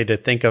interesting way to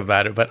think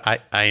about it, but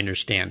I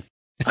understand.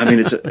 I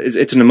mean,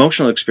 it's an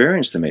emotional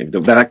experience to me.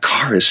 That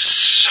car is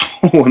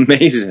so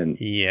amazing.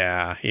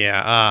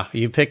 Yeah.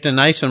 You picked a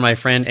nice one, my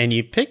friend, and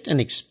you picked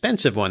an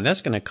expensive one.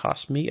 That's going to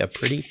cost me a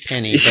pretty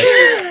penny,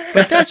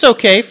 but that's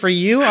okay for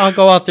you. I'll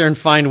go out there and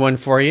find one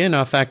for you. And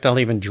in fact, I'll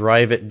even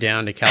drive it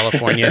down to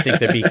California. I think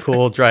that'd be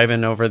cool,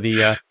 driving over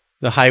the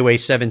Highway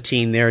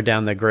 17 there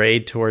down the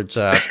grade towards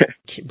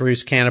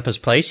Bruce Canepa's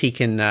place. He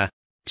can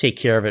take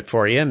care of it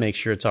for you and make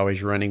sure it's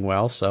always running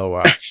well.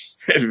 So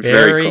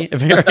very cool.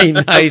 Very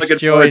nice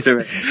choice.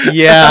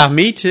 Yeah,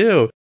 me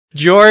too.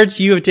 George,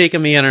 you have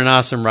taken me on an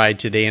awesome ride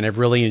today, and I've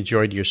really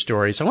enjoyed your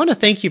stories. I want to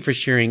thank you for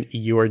sharing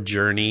your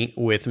journey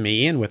with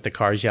me and with the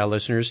Cars Yeah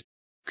listeners.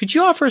 Could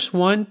you offer us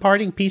one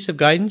parting piece of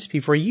guidance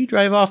before you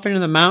drive off into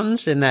the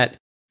mountains in that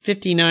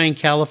 59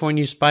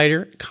 California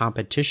Spider,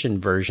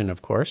 competition version,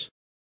 of course?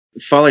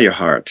 Follow your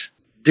heart.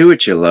 Do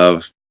what you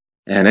love.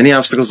 And any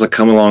obstacles that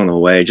come along the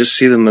way, just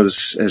see them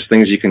as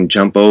things you can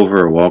jump over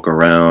or walk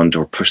around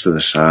or push to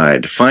the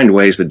side. Find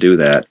ways to do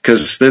that,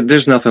 because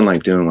there's nothing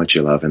like doing what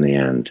you love in the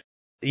end.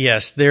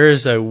 Yes, there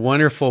is a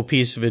wonderful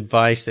piece of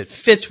advice that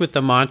fits with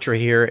the mantra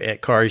here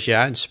at Cars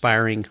Yeah,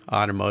 inspiring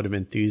automotive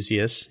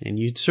enthusiasts. And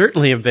you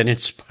certainly have been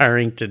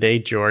inspiring today,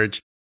 George.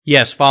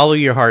 Yes, follow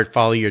your heart,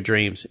 follow your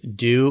dreams.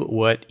 Do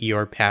what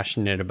you're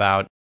passionate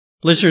about.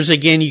 Listeners,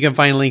 again, you can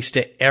find links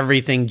to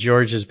everything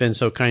George has been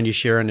so kind to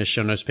share on the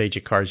show notes page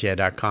at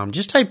carsyeah.com.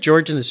 Just type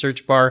George in the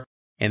search bar,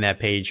 and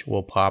that page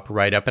will pop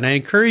right up. And I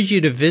encourage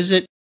you to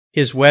visit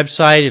his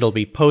website. It'll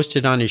be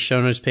posted on his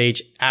show notes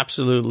page.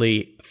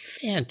 Absolutely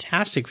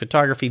fantastic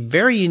photography.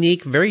 Very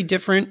unique, very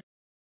different.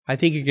 I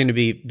think you're going to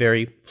be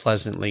very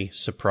pleasantly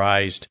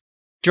surprised.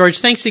 George,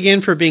 thanks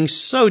again for being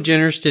so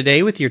generous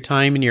today with your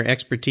time and your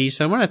expertise.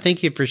 I want to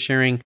thank you for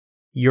sharing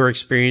your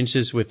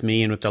experiences with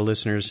me and with the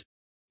listeners.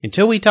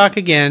 Until we talk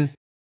again,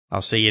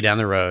 I'll see you down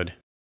the road.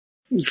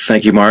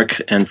 Thank you, Mark,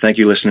 and thank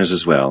you, listeners,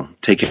 as well.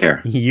 Take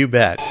care. You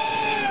bet.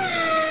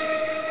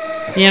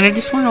 Yeah, and I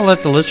just want to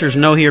let the listeners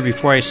know here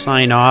before I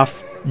sign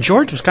off,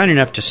 George was kind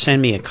enough to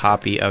send me a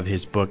copy of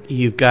his book.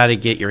 You've got to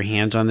get your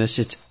hands on this.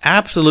 It's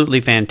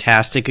absolutely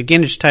fantastic.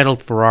 Again, it's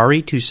titled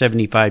Ferrari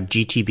 275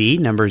 GTB,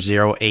 number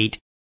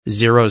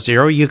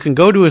 0800. You can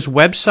go to his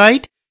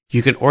website.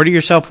 You can order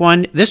yourself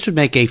one. This would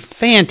make a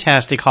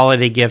fantastic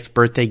holiday gift,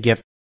 birthday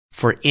gift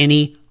for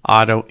any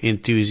auto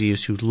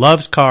enthusiast who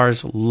loves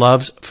cars,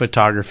 loves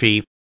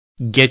photography.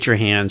 Get your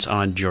hands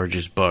on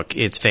George's book.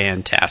 It's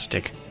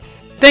fantastic.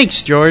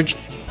 Thanks, George.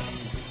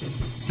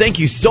 Thank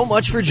you so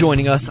much for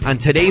joining us on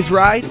today's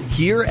ride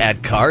here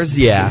at Cars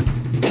Yeah.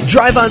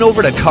 Drive on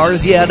over to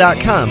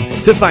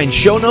carsyeah.com to find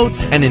show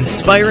notes and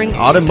inspiring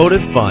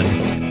automotive fun.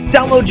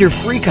 Download your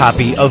free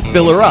copy of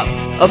Filler Up,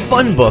 a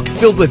fun book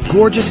filled with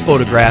gorgeous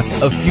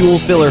photographs of fuel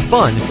filler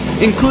fun,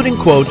 including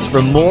quotes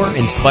from more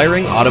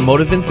inspiring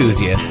automotive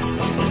enthusiasts.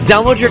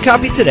 Download your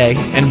copy today,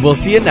 and we'll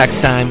see you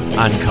next time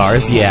on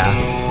Cars Yeah.